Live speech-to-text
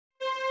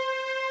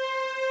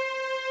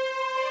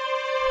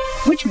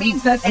which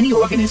means that any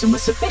organism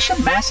with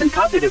sufficient mass and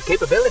cognitive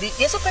capability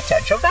is a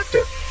potential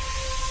vector.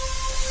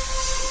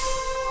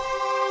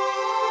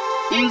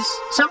 Is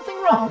something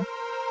wrong?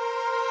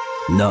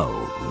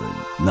 No,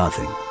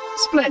 nothing.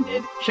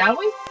 Splendid, shall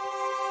we?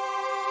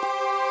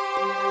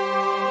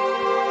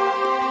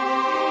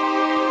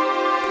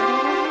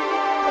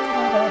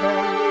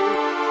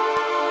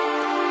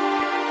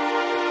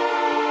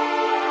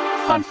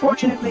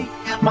 Unfortunately,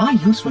 my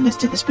usefulness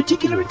to this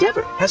particular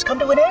endeavor has come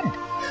to an end.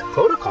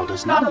 Protocol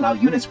does not allow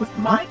units with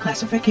my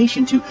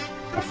classification to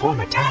perform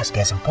a task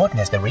as important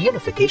as the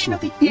reunification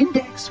of the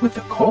index with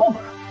the core.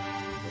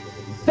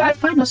 That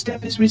final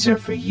step is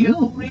reserved for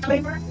you,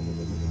 Reclaimer.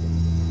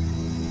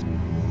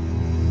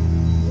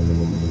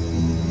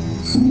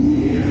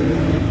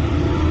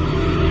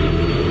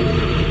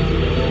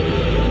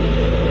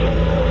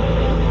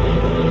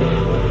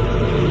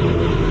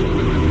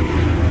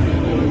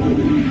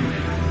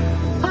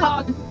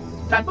 Odd.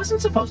 That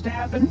wasn't supposed to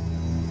happen.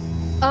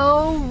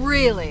 Oh,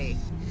 really?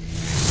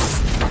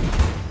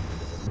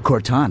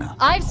 Cortana.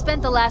 I've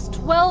spent the last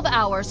 12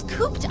 hours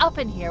cooped up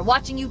in here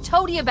watching you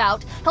toady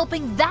about,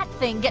 helping that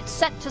thing get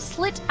set to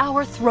slit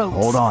our throats.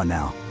 Hold on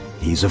now.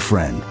 He's a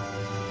friend.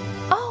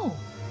 Oh,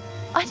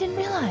 I didn't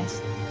realize.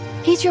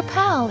 He's your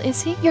pal,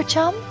 is he? Your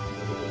chum?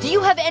 Do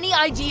you have any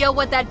idea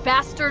what that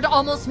bastard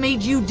almost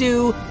made you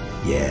do?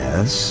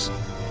 Yes.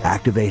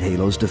 Activate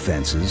Halo's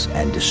defenses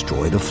and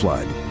destroy the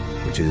Flood,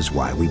 which is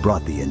why we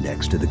brought the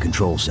index to the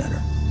control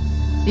center.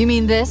 You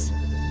mean this?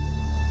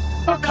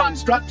 A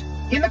construct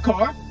in the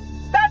core?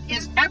 That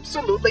is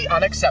absolutely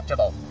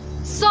unacceptable.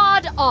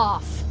 Sod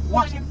off!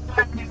 What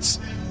impertinence!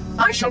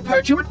 I shall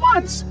purge you at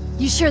once!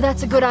 You sure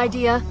that's a good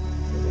idea?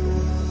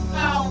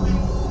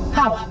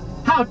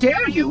 How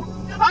dare you?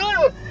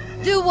 Oh!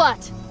 Do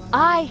what?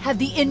 I have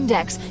the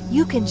index.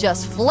 You can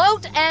just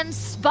float and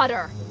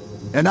sputter.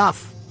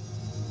 Enough!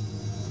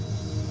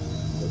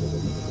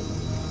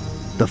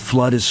 The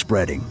Flood is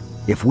spreading.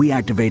 If we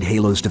activate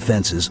Halo's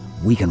defenses,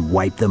 we can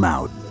wipe them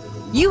out.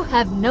 You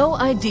have no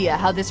idea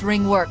how this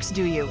ring works,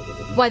 do you?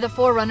 Why the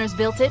Forerunners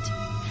built it?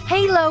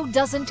 Halo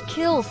doesn't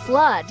kill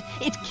Flood.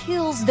 It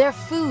kills their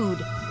food.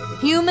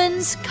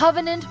 Humans,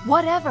 Covenant,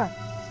 whatever.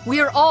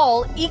 We're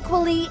all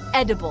equally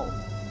edible.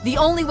 The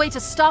only way to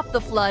stop the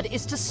Flood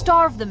is to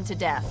starve them to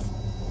death.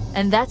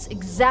 And that's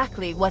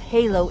exactly what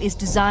Halo is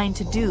designed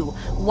to do.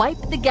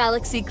 Wipe the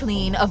galaxy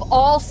clean of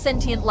all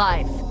sentient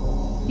life.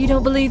 You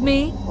don't believe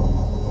me?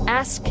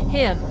 Ask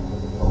him.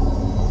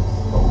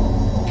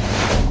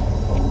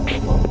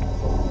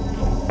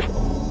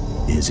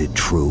 Is it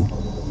true?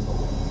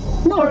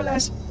 More or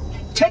less.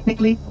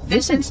 Technically,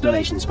 this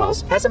installation's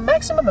pulse has a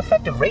maximum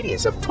effective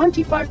radius of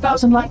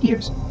 25,000 light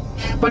years.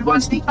 But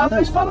once the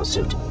others follow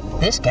suit,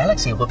 this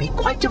galaxy will be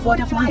quite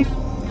devoid of life.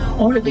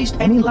 Or at least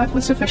any life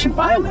with sufficient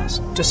biomass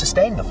to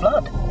sustain the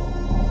Flood.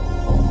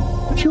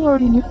 But you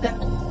already knew that.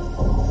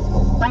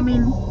 I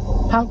mean,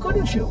 how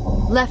couldn't you?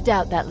 Left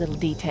out that little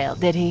detail,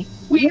 did he?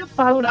 We have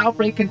followed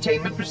outbreak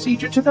containment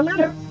procedure to the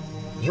letter.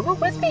 You were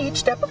with me each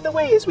step of the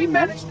way as we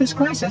managed this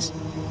crisis.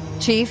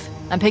 Chief,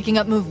 I'm picking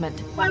up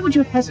movement. Why would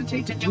you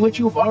hesitate to do what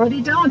you've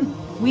already done?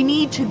 We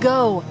need to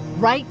go,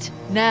 right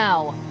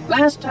now.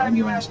 Last time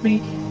you asked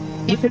me,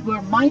 if it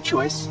were my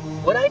choice,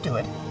 would I do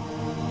it?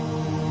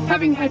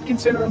 Having had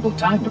considerable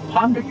time to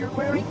ponder your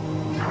query,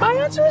 my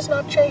answer has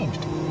not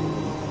changed.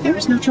 There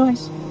is no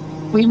choice.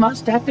 We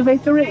must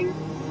activate the ring.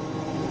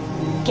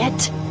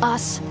 Get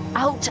us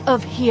out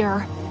of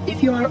here.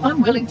 If you are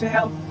unwilling to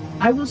help,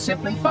 I will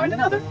simply find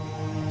another.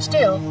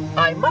 Still,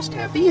 I must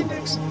have the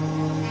index.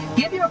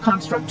 Give your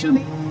construct to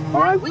me,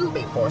 or I will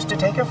be forced to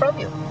take her from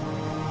you.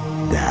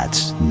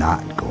 That's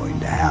not going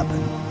to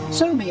happen.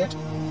 So be it.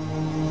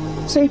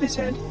 Save his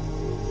head.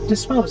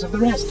 Dispose of the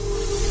rest.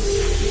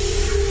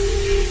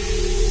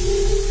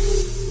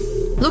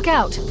 Look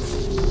out!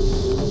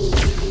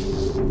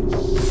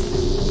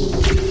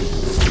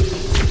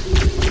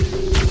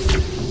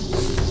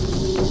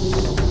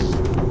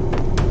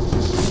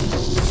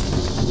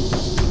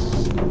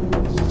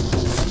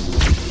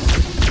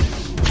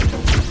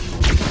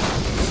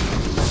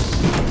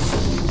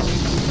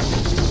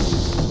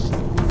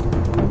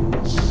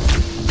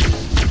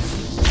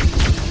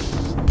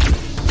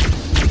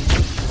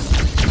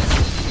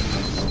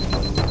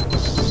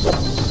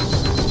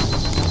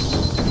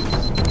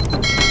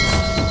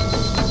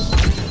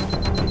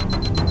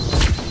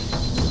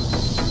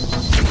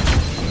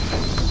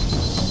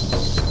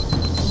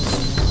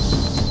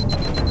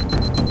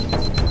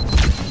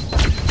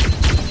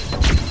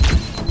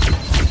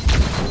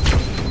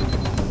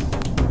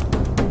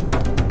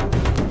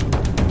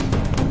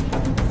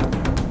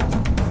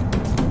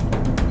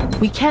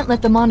 We can't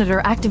let the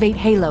Monitor activate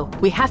Halo.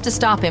 We have to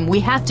stop him. We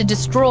have to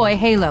destroy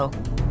Halo.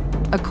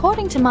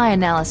 According to my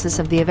analysis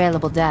of the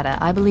available data,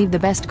 I believe the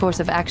best course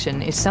of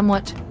action is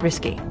somewhat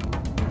risky.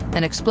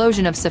 An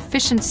explosion of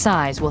sufficient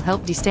size will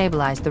help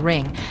destabilize the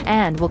ring,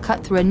 and will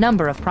cut through a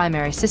number of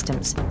primary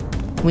systems.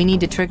 We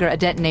need to trigger a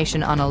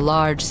detonation on a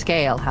large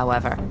scale,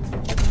 however.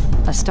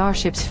 A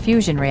starship's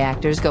fusion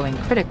reactors going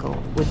critical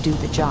would do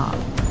the job.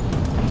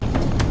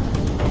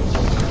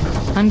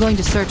 I'm going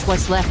to search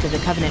what's left of the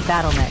Covenant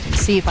battlenet and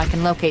see if I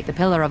can locate the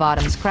Pillar of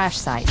Autumn's crash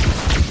site.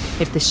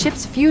 If the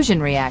ship's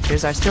fusion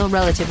reactors are still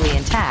relatively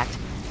intact,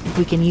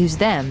 we can use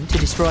them to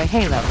destroy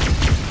Halo.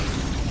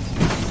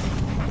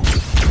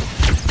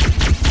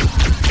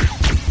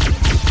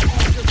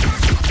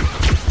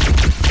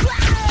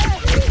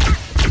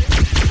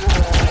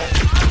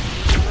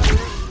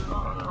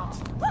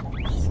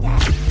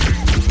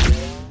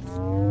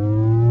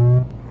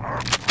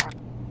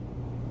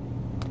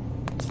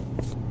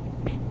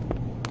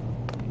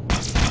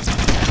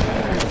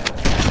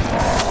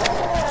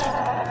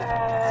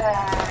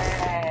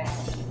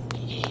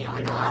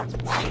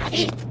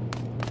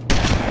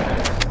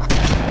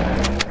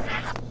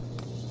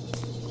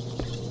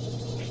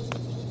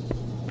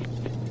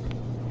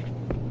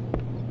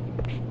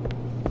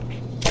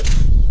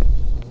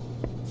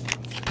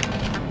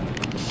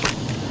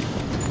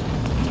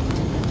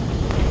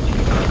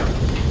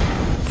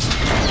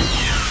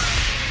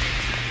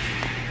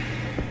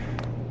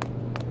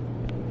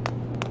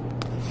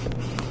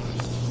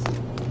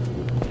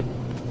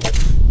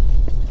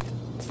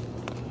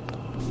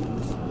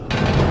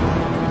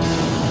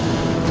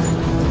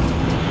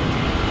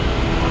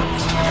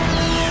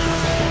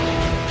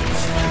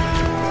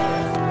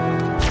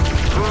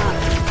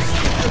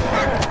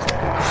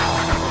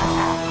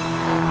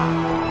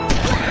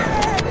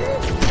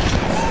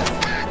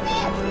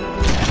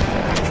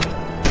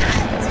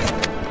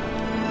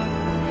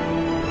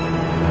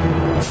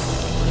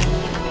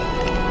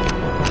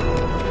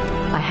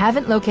 I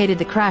haven't located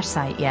the crash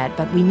site yet,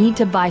 but we need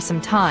to buy some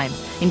time,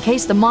 in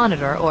case the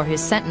Monitor or his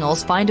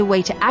Sentinels find a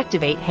way to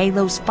activate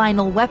Halo's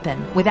final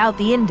weapon without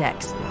the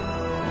Index.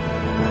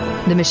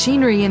 The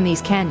machinery in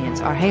these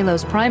canyons are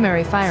Halo's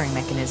primary firing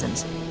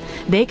mechanisms.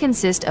 They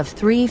consist of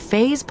 3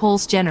 phase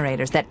pulse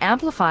generators that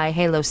amplify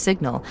Halo's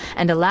signal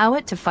and allow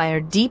it to fire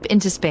deep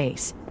into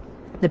space.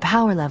 The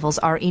power levels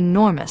are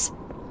enormous.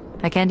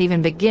 I can't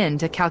even begin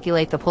to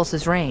calculate the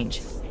pulse's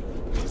range.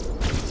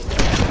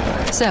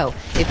 So,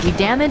 if we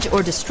damage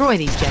or destroy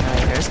these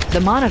generators, the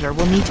Monitor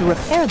will need to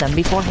repair them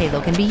before Halo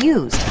can be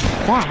used.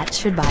 That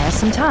should buy us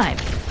some time.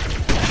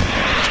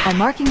 I'm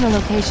marking the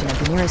location of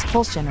the nearest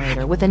pulse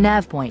generator with a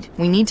nav point.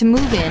 We need to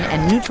move in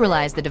and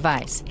neutralize the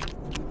device.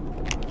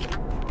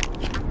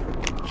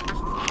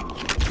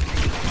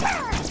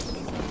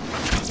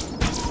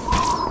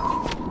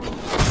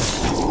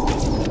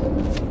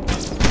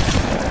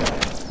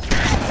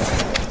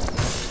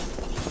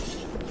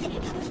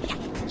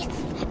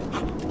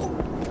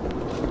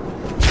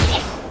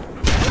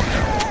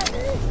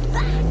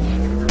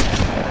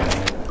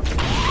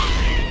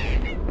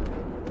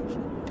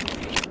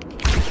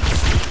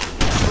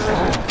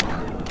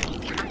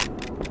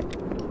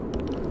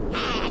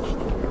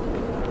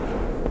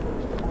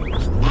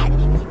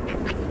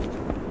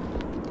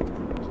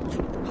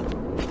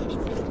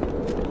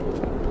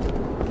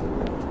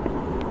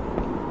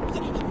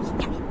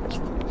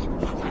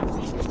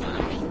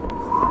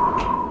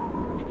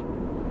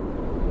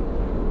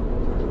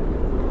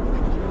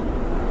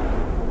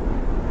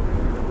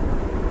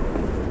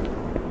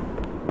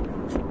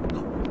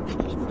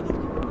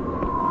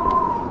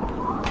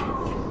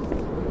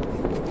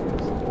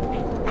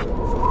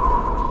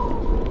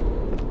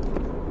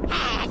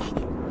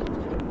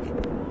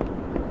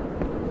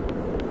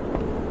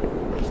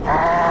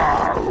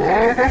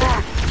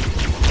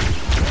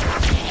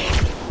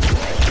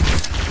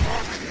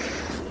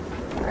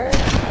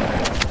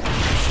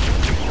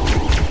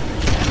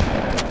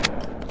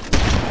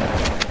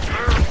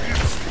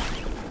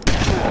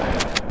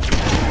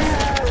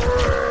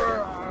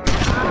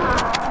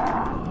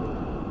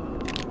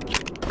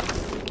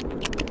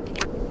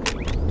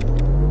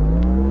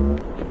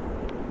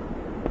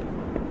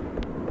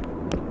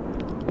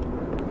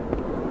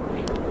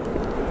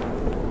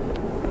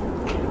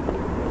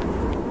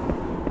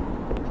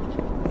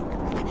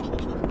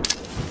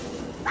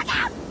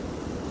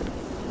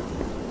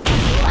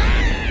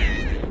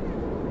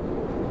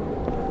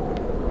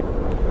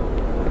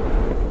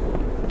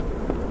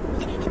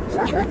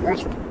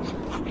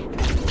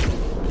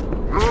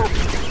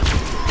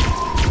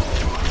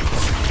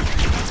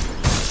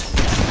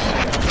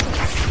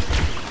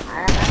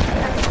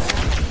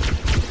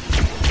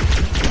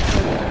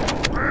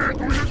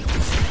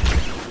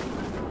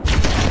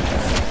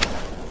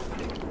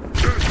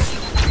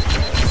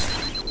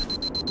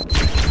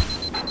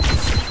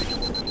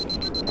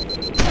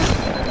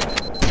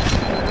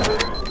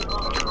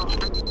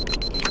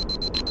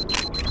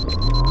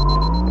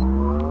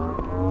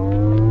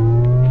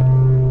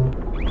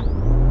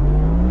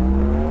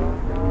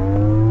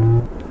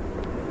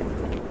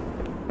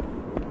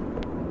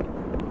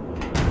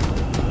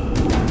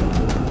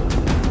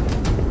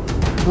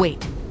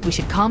 Wait, we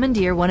should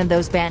commandeer one of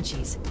those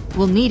Banshees.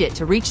 We'll need it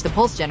to reach the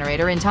pulse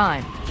generator in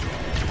time.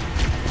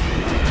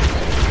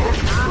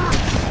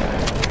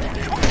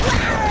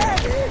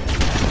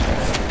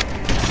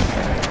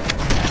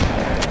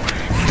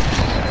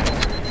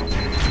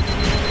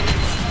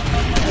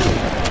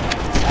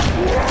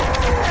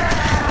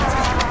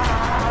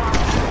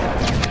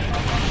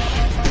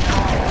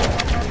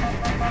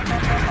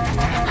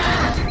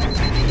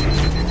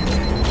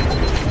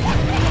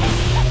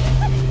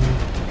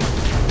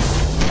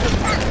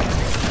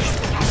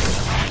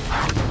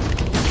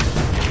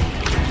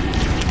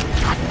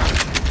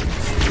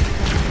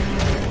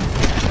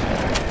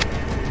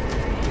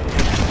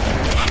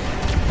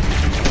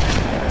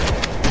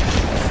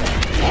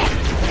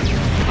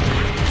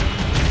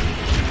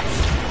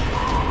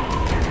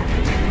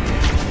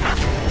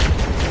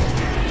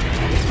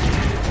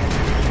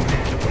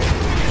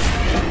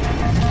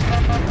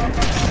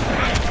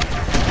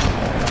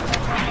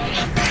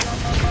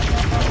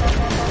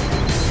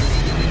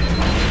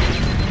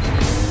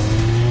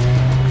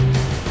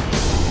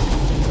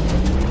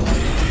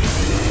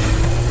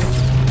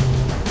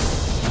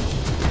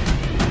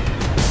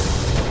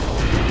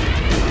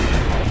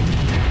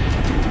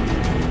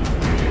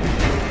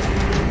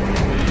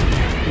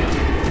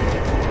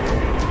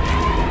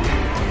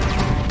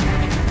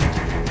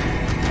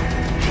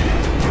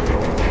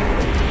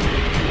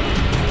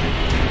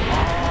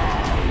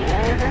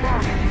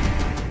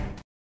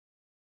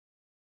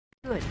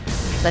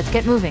 Let's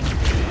get moving.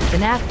 The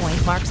nav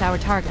point marks our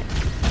target.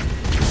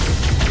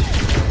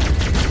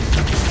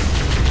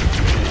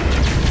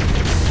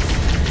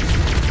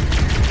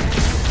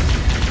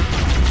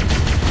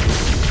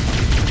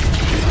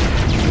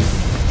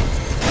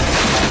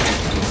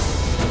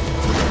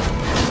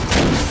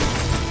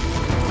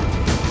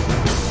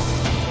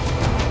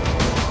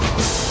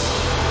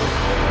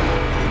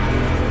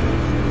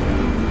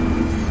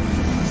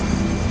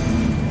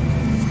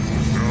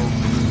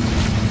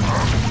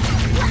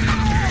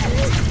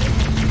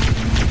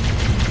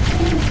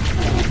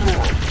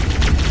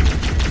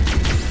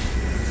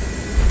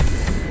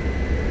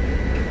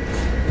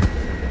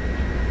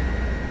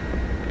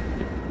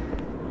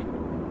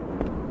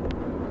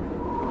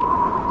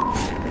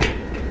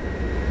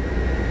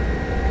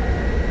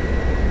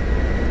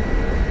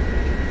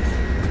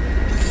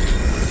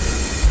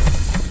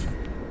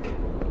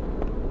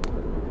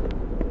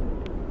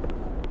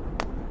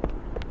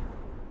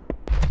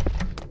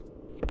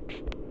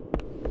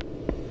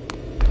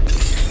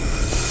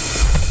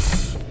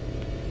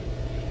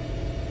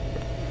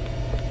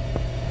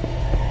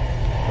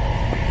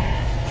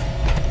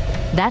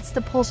 That's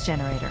the pulse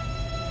generator.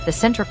 The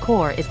center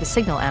core is the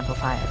signal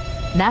amplifier.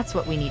 That's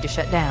what we need to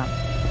shut down.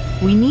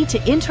 We need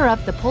to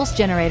interrupt the pulse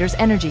generator's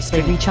energy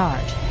stream to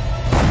recharge.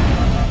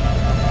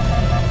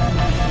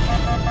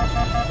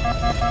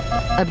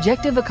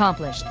 Objective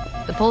accomplished.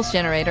 The pulse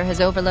generator has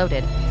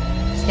overloaded.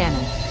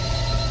 Scanning.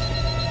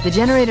 The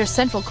generator's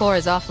central core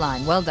is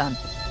offline. Well done.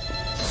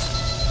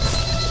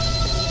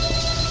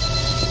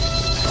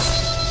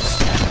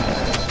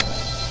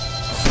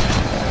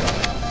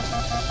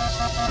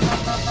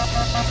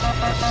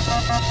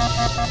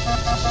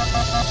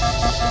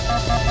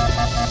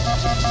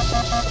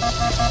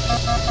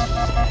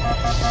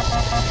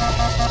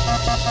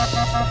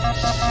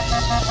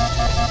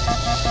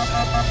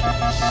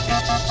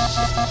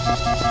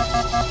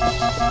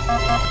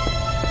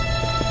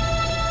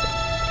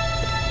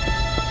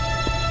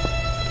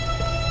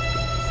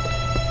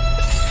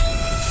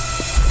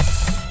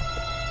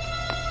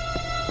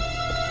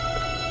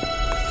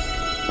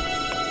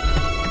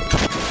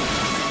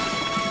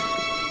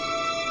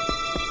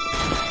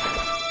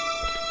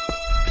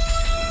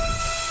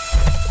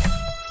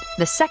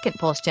 The second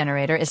pulse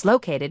generator is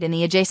located in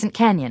the adjacent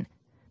canyon.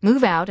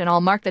 Move out and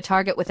I'll mark the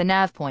target with a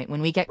nav point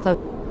when we get close.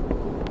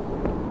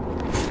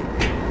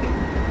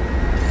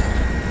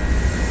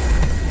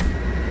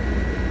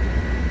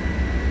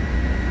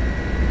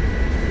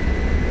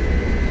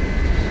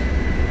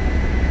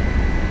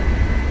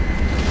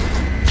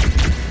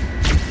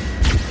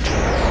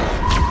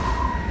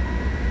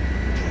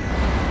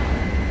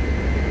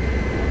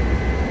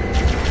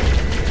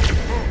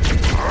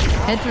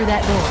 Head through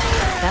that door.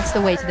 That's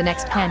the way to the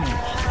next canyon.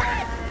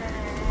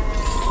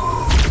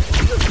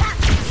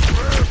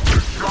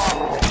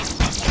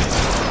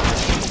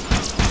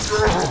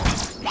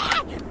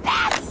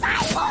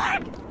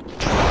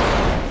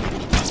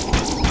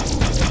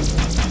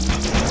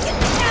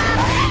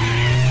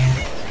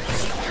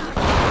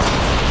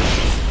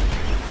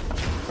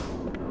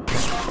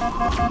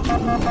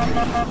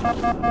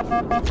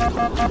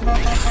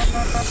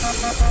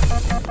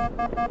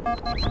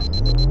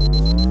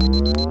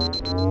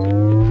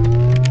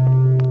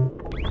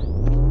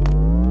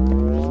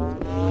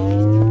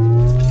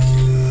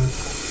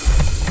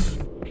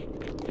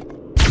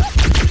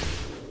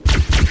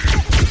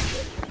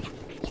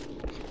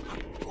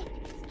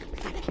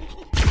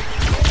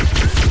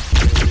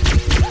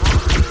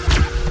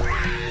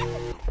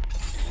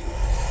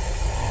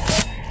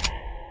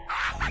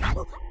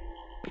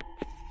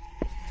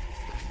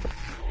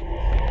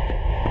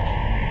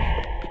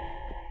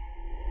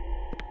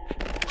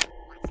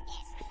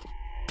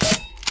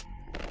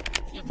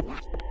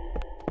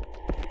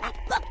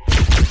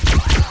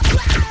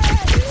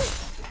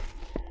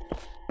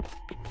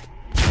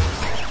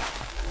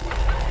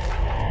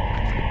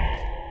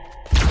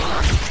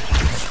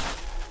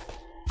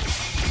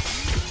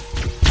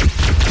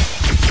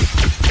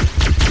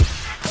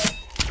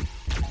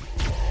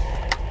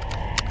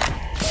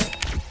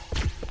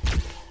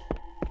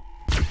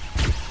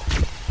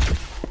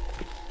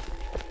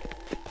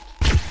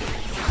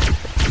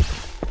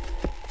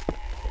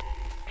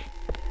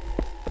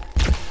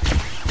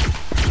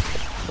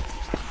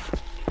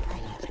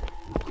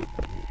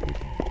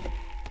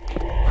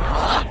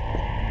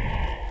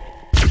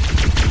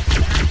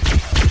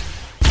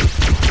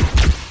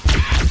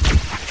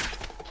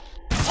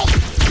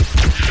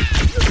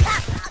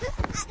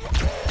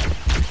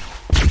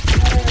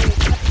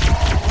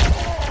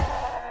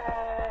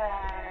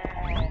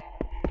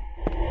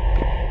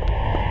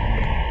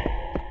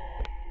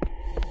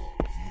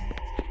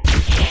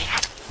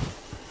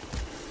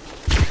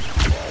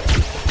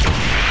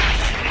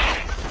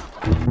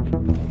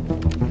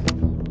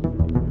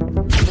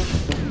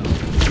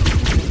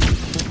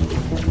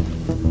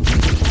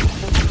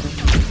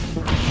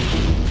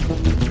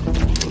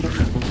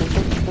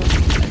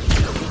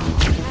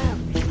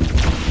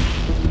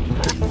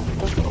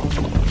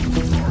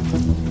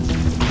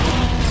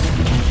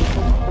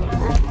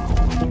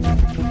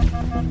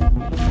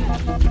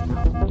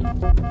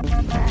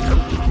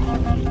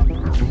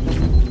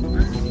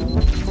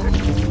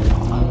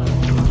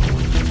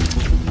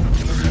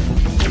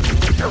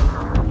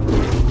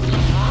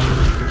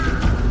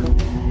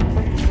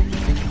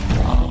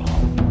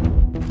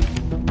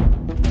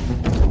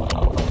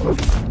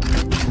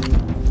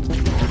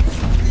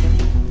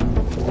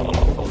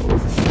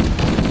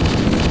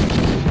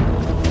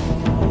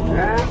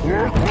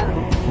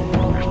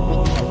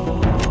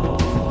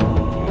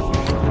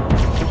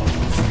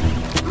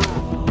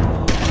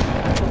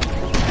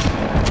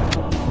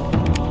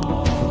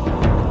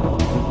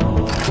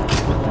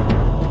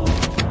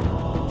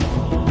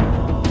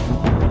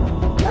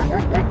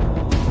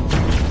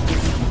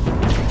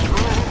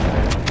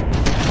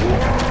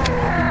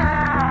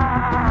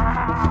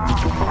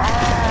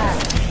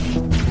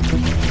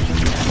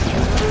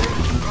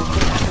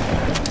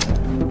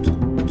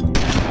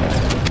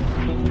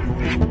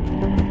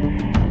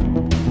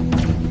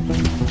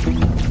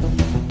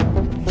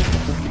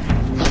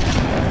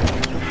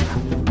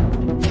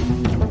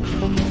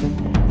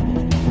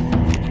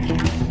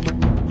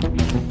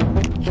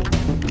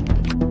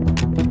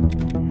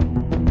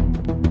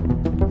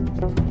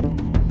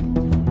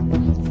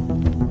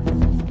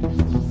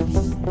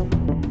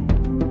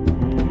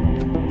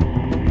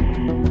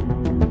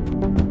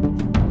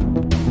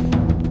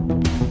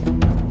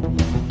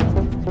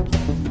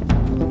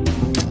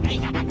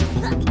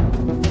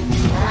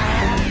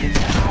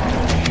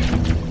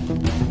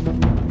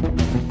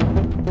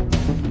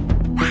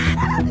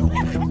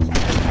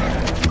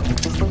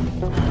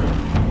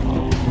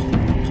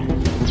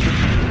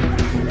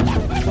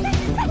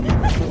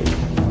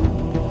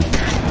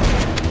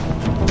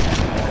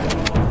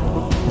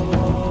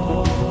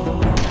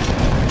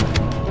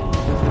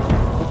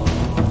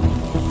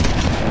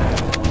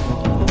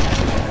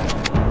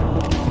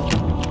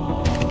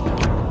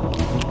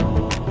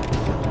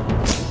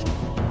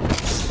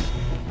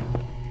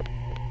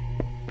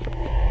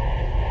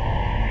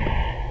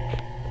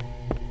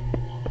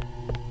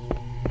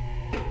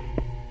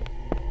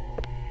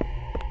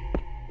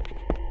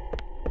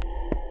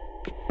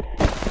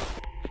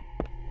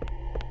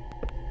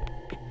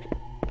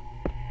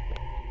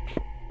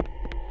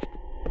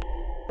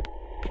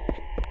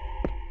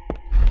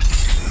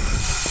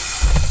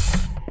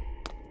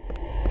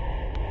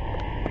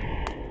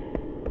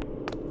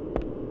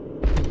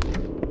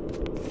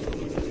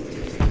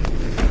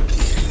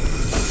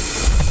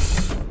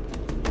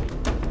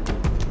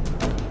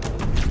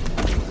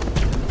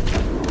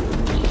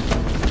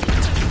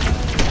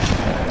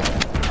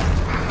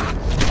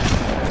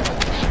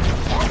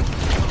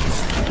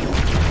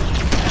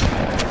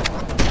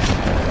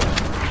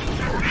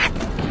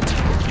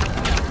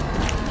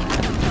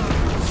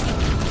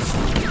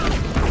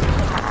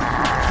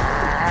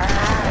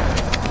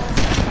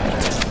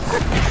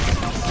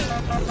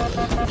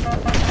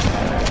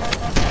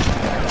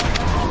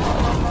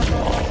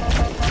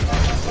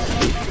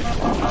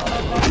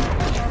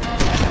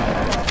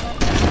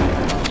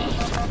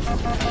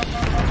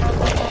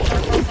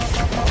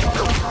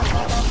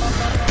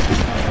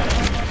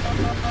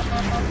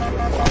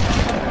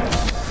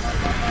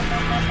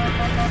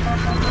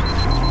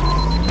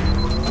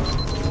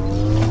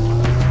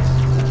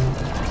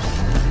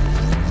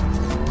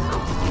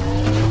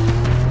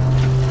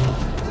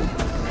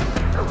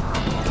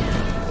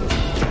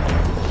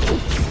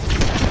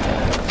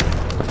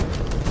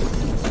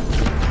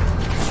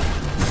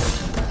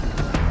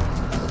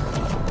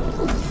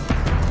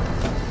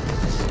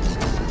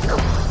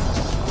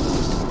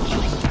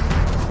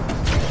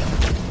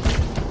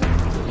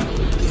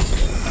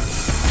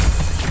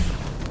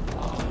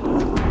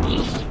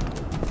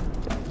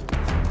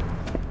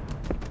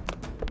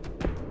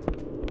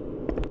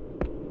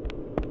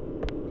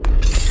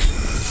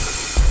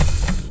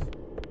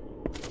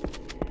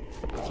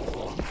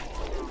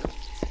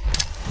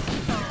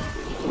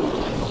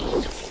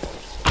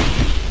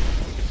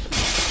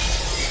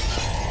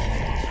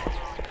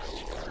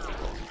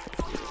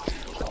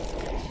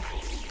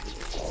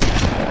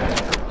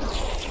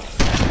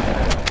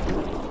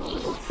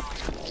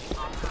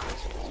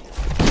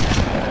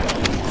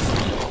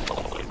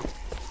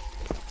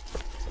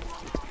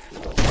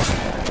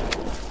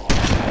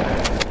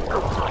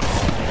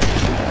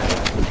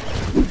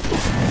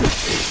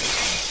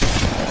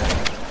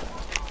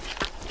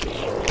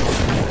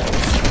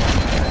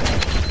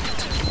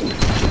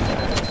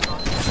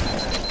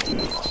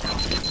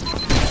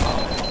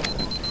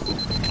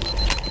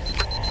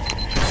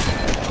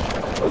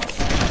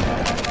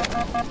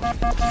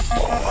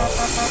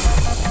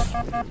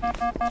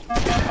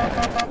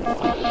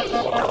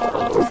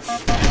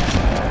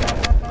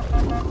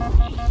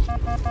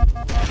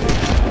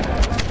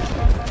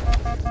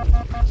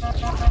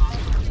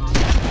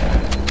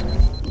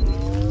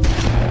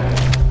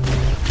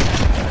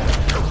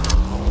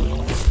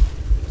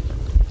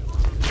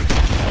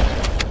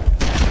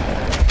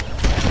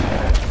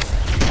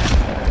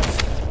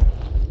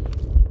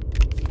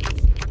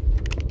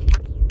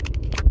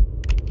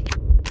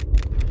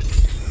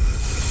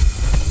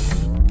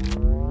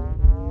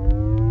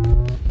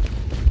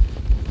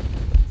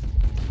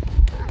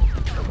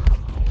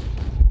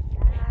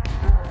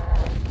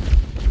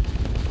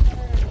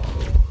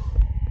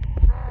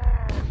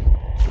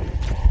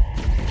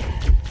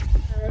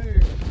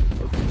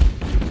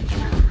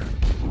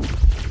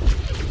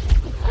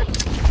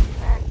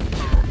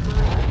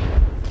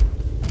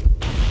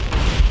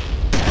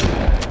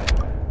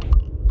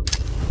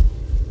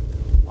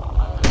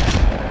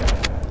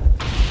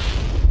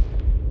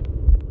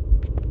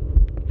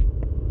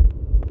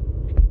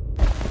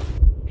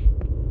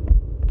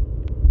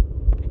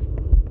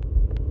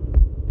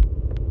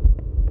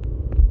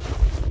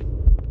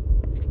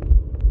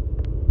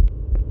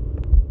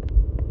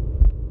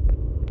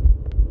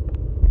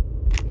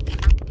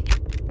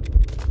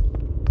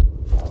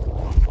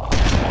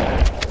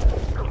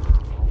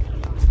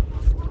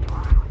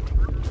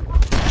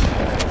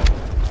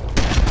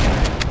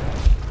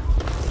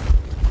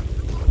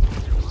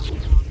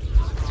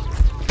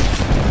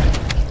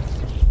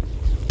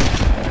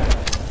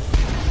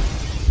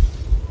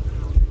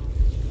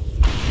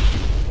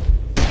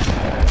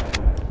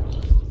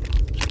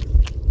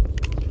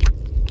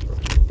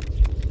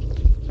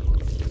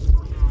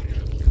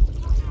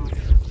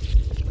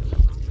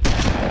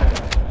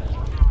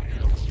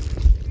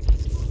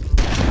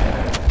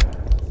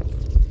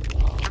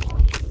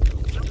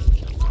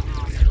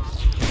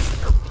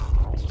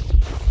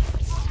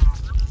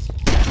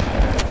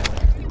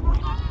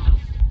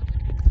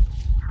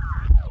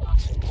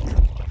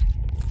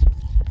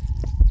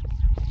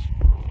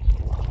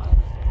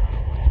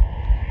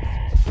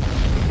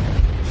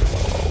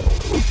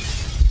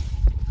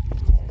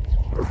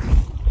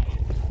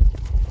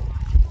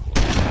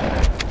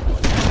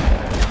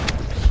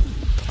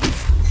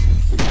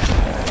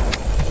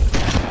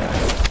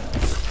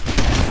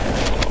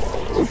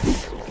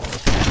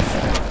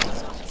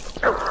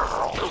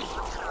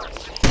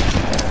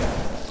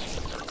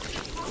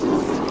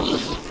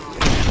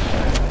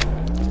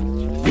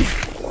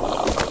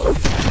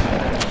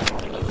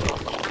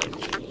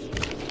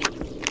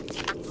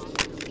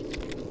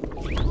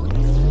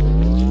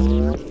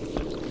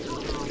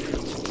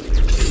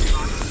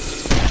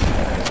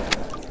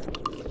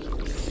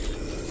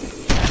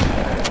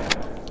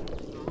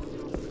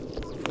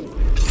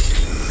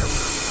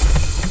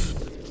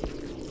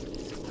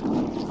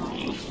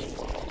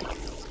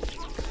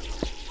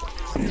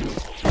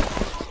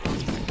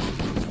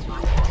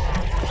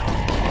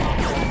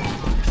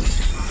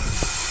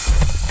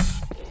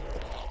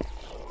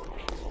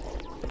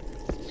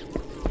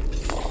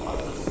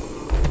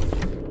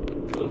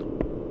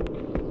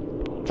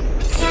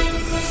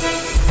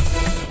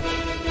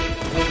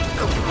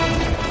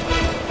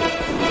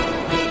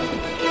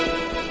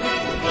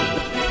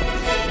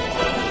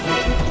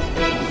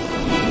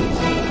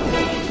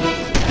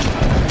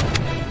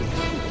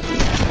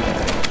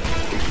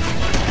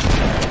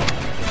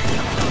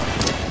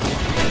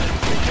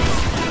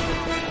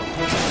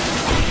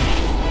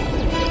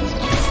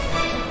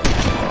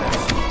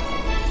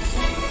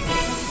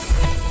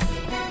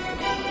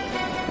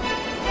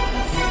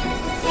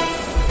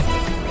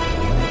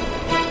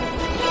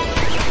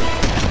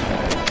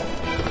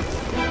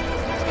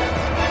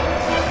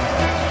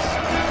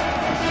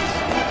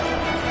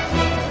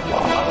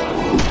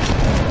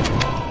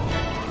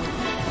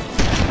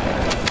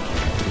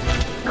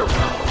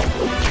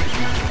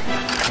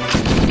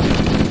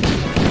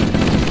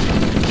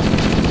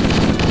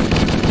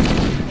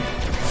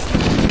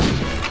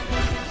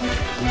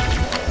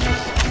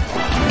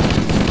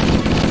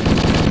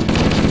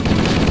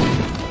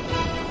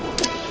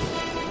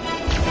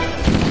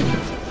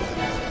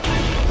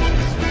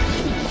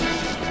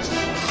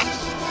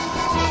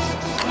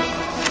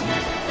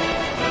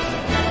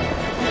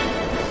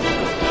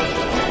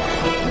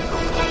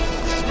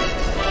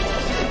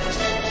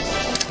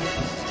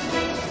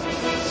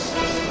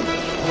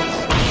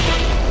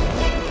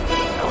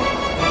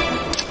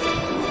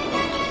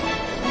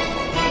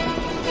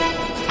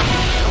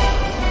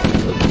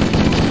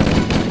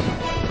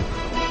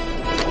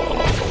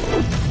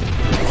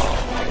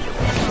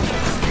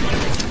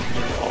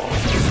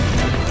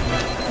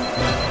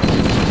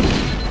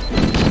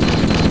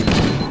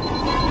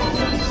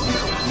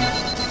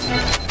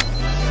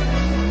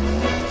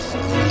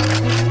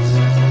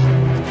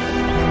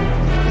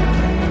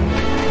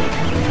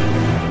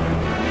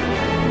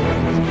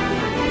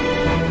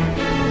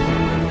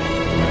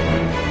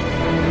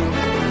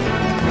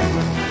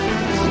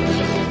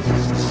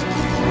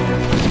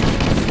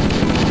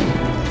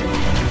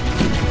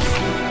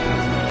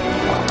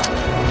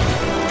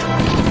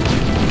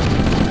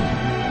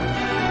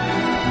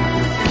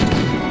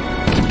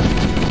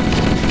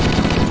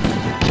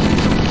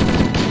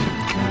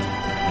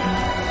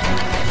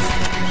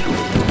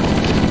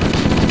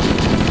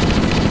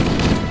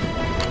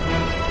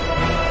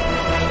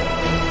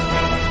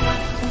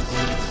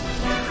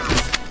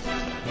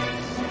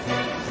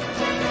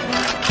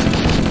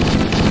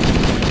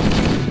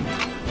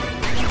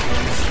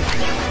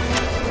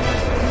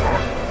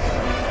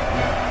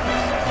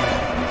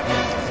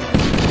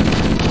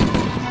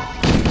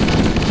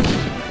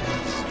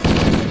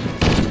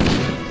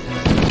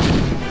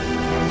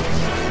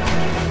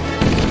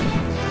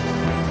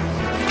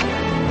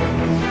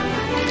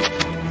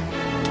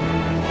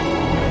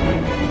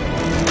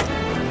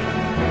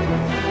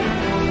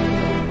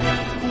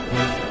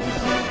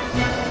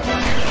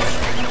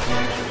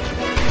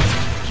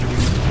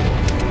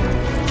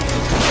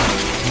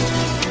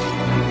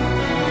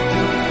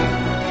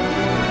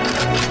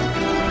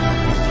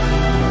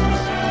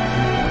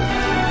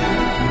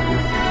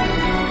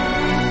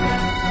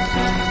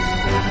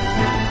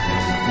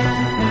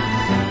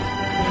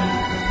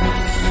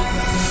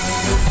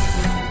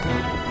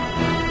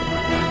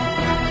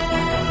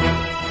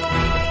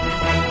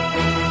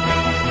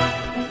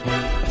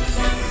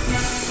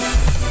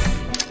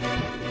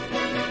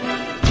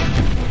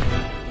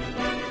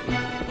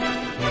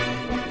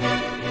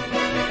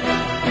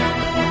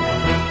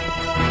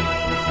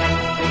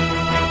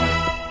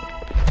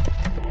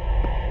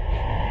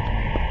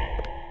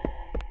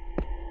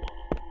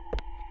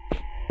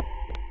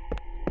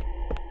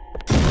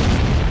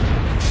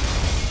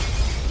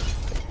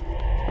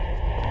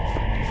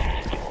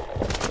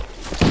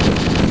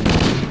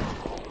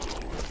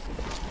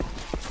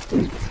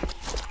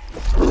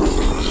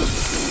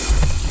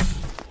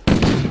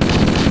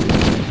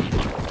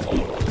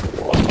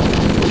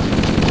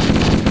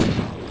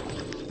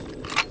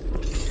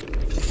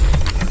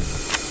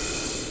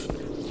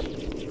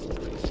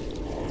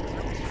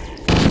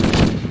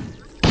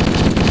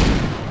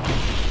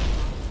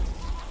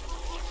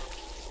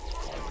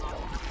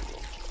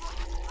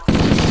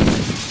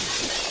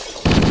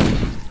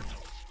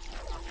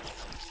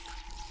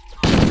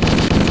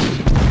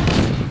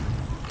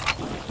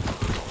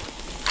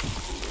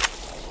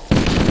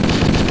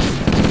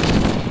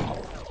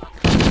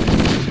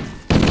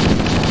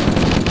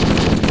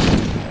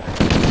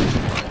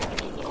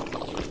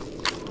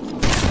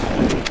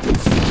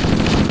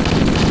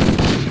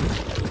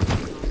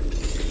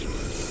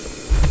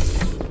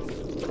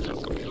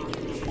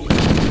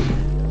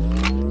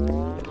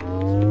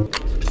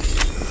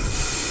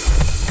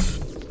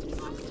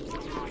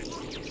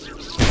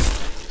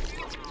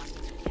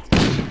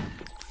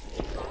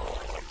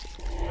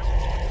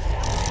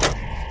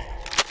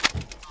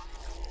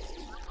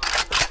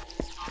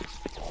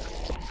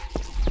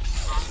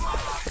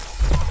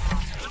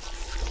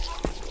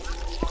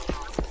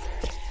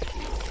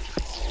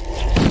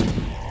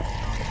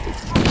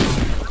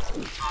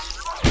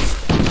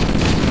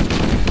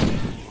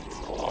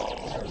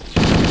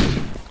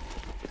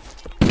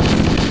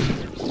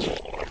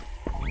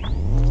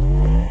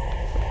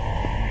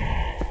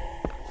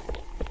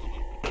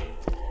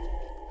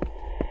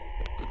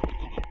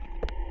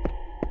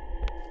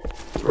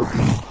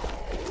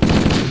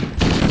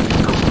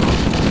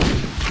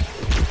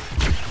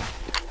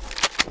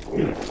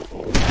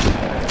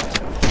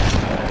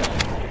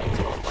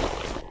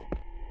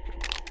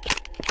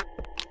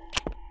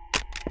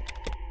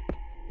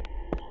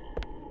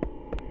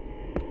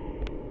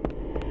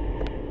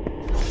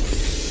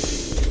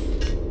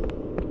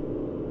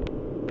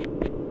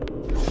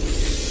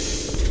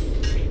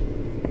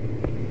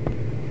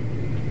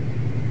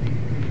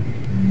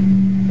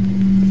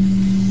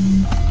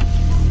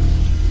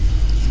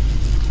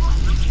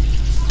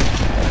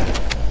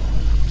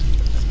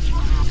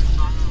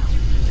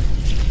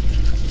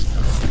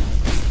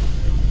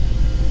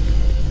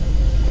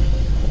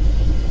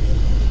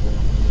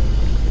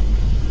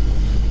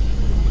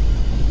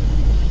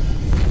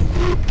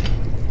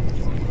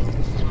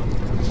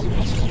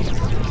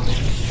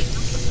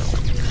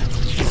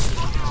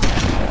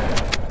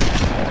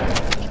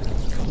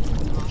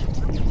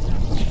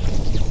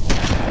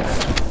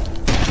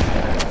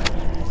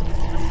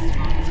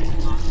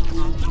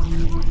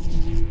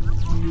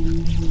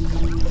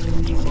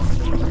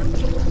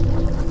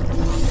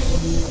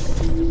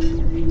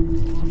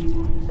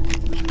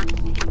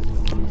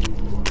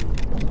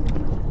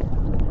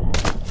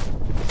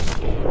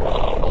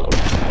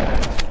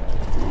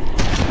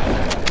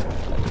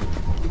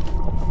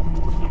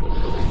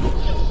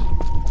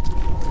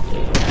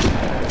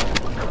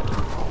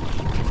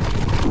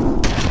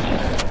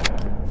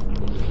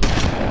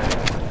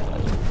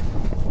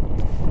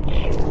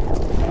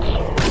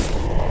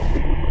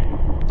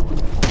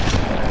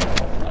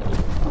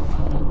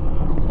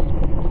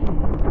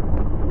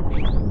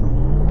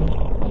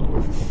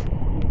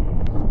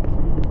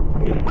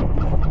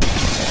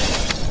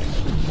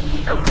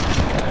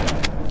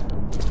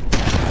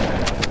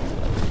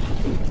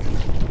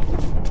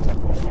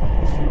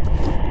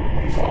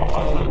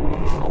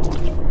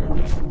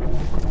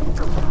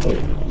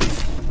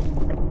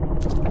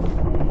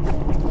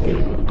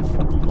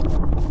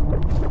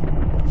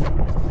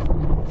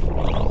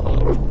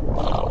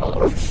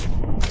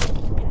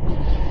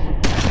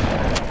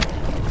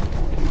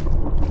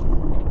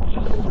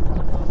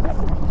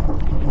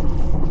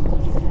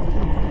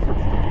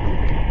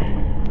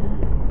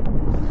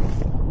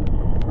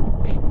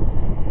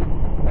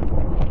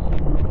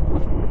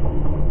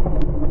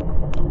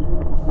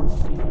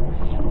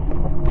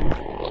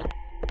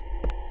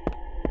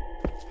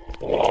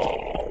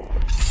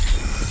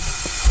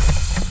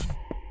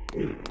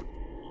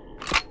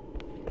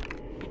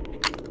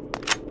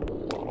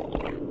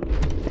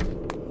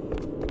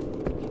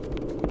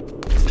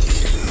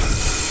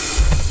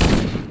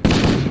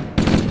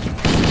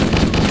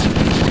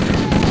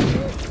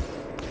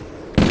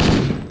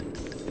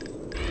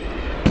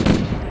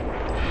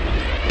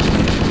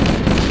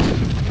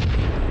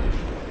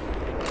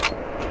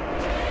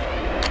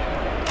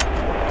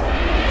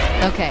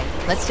 Okay,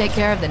 let's take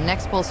care of the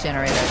next pulse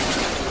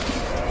generator.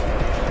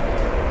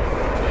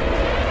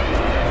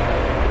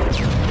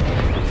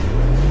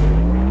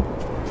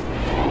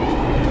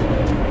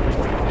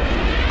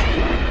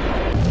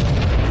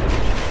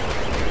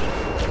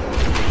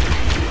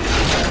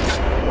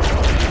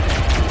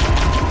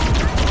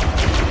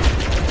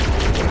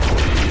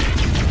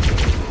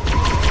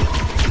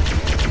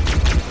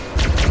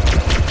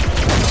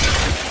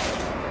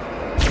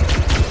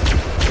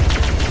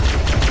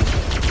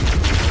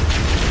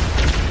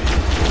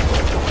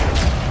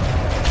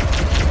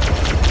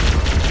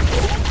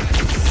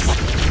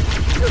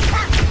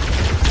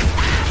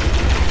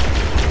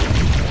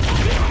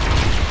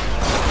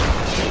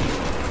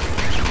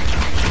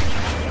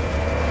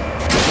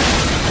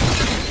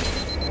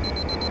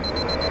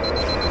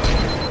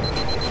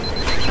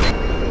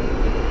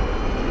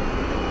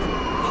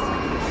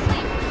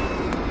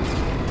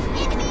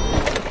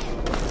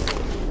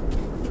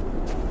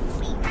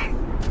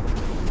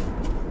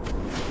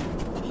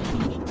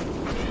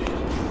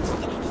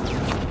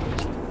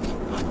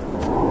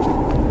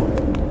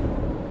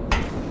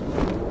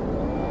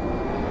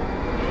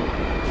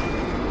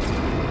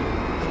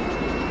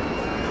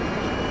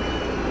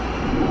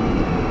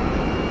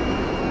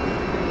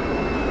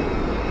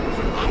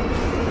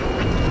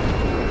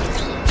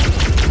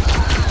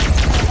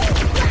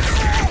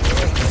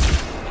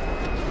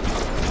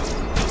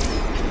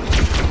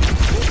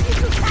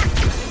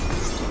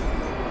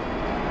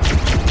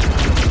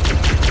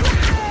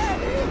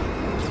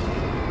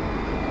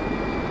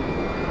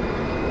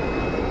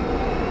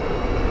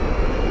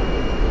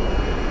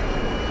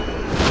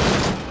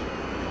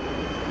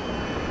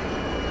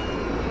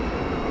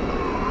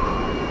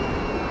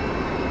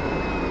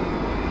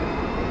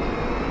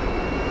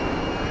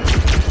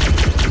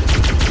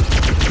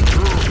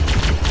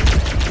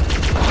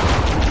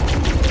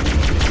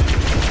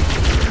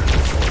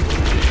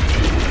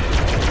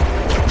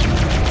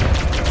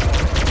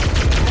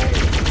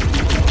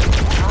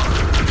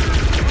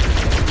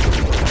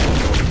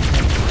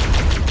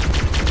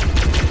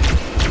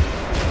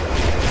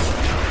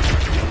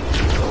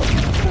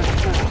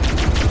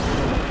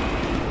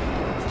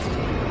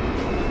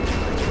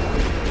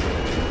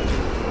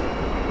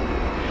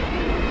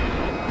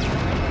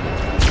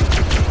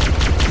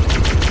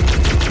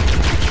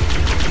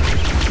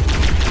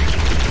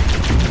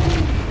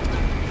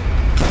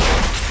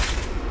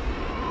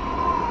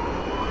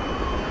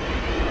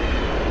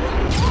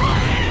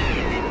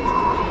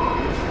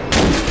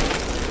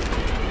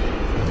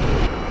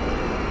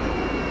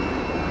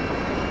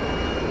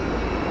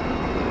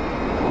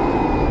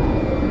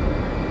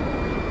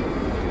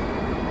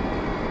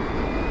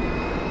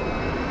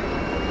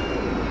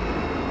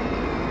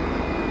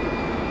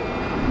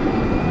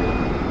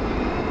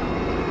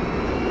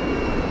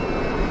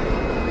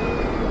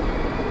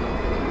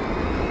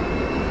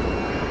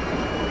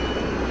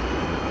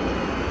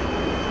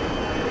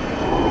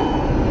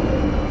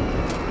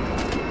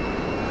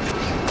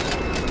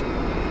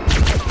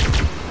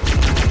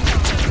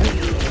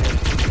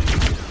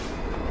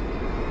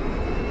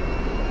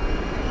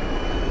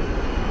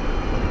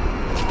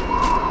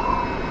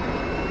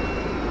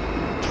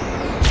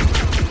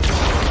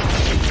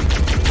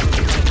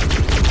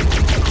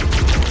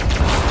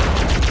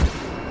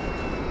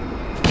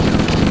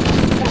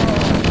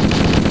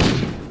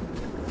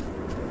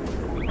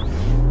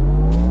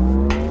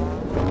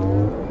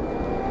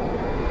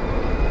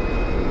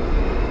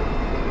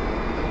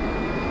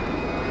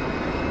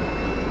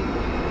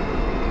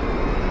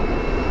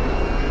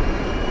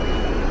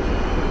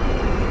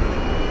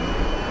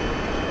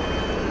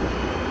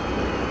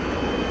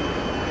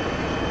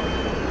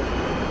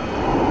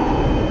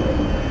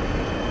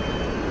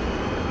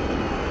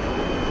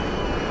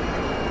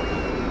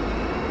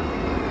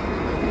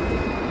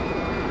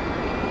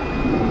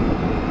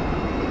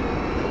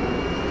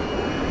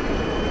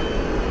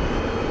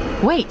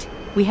 Wait!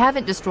 We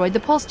haven't destroyed the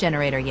pulse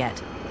generator yet.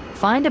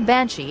 Find a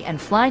Banshee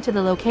and fly to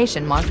the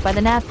location marked by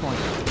the nav point.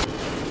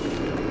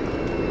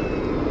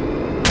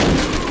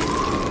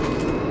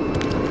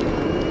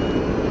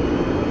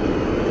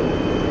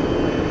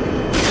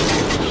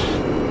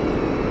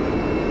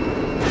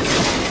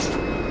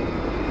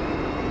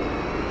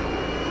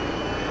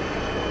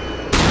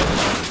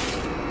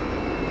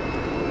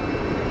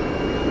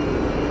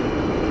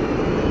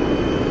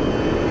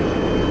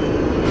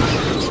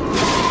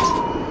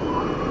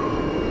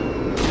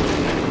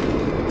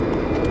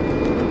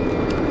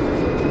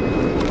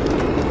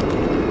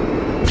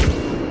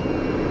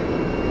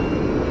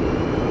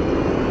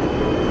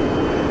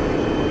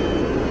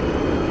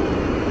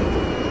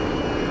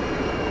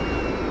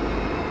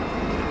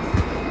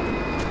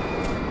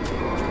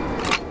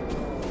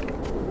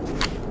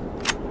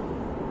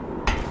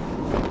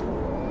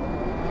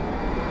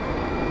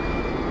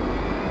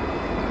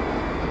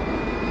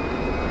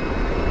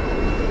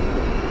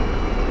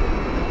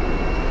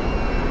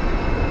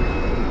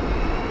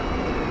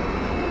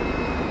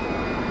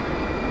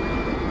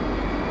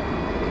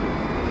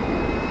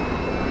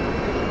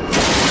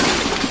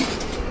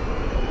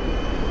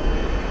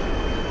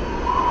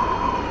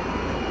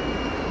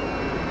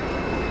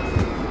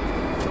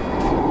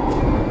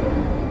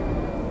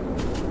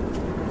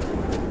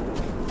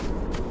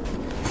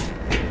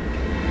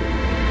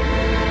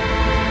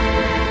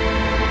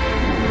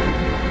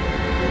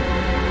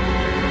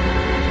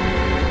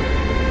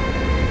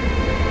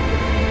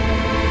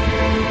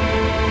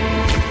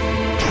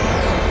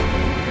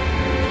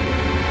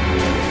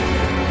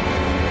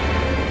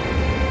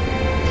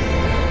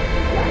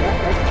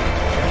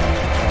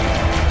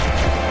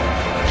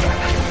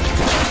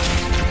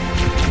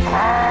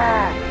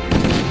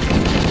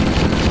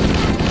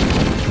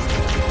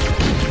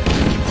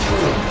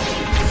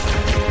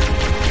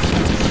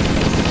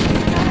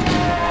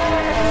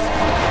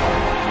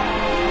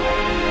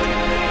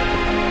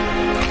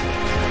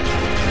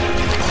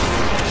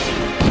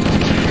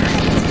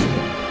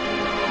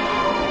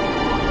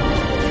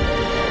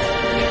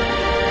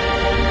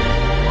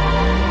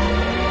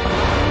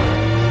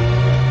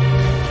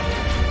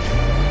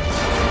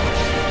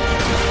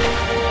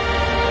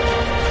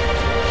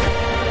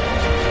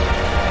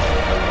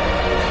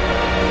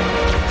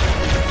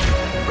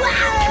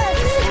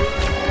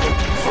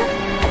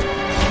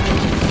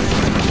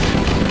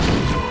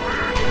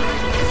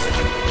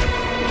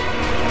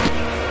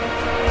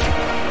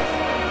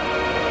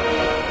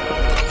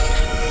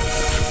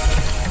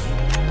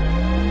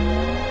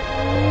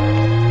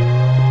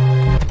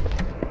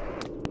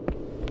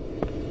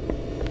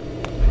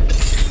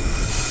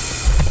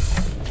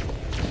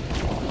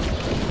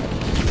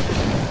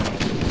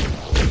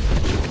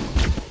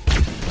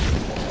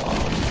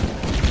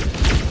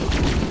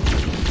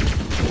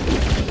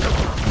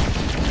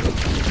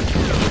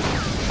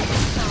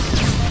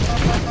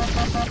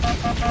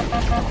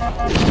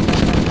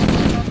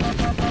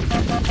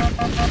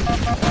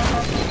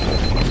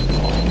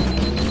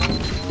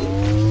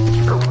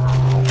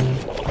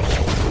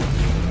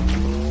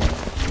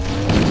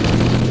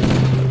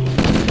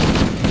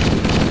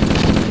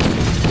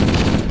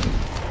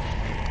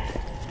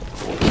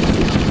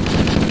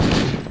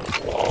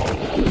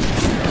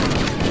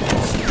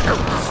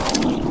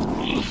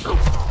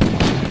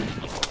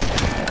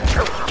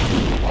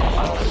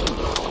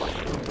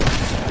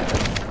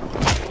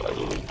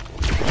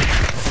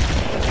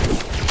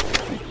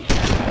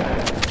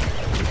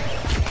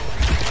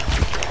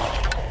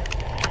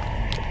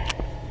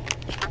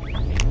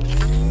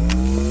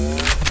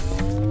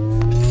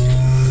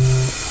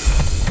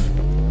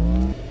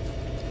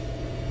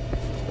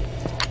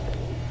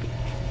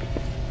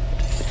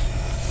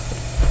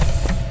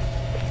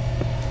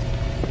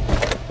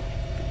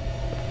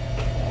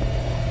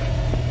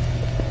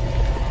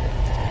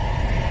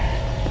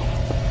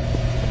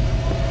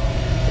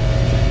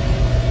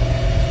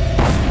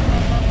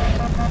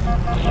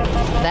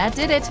 That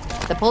did it.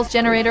 The pulse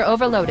generator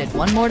overloaded.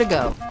 One more to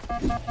go.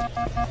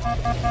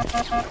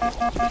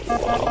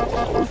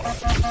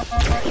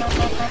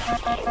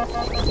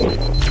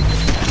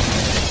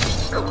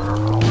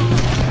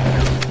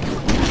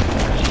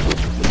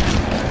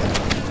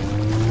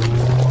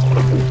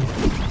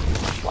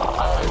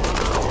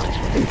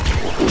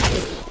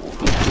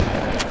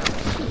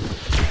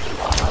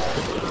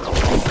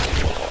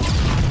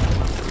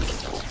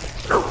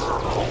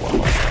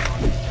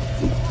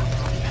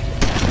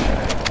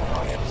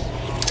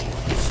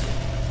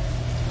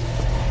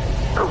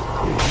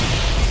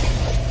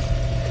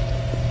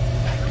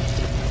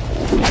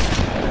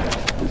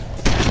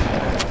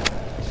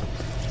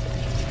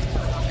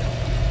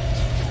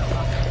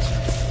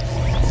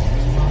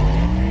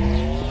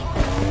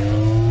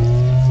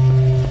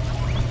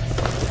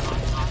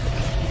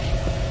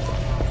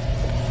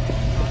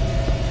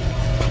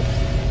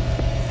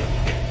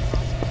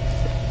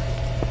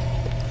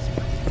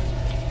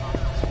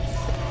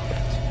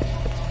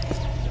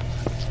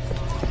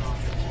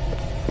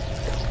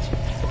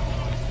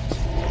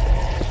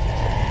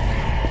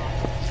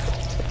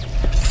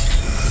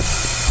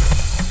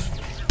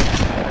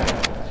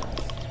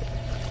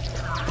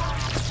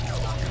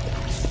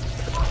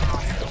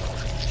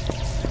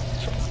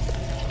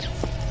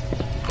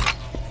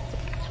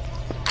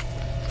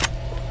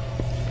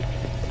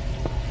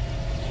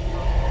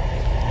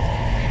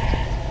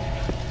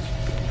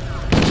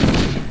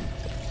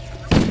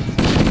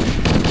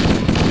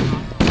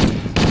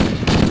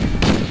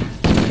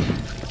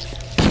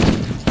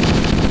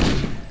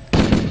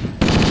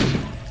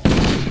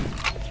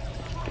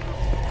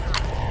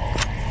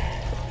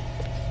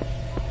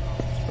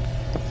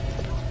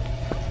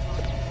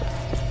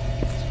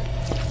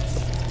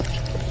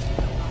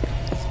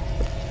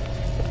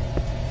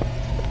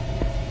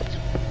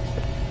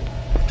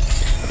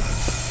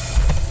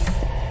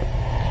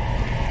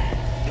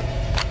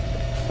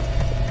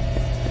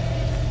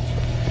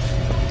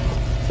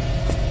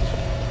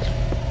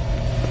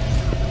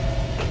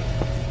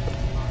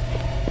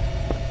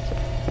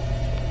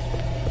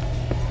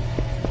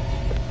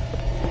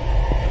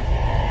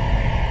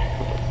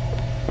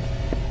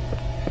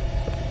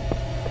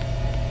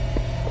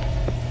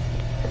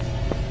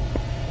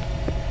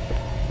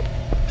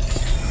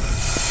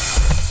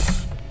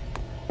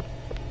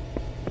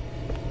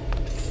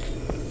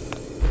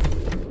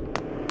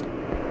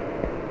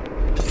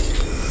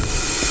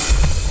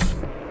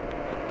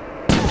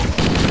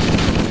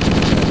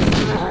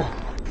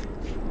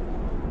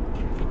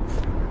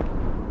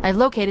 I've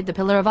located the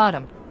Pillar of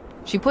Autumn.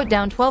 She put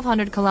down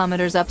 1,200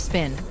 kilometers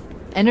upspin.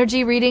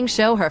 Energy readings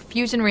show her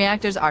fusion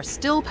reactors are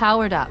still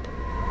powered up.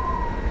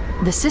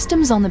 The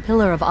systems on the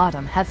Pillar of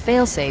Autumn have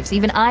failsafes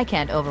even I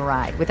can't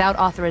override without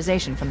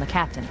authorization from the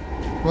captain.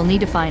 We'll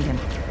need to find him,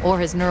 or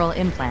his neural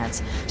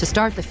implants, to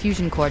start the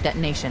fusion core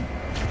detonation.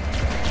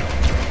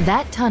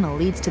 That tunnel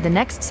leads to the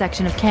next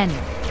section of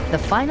canyon. The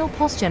final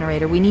pulse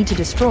generator we need to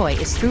destroy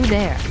is through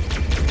there.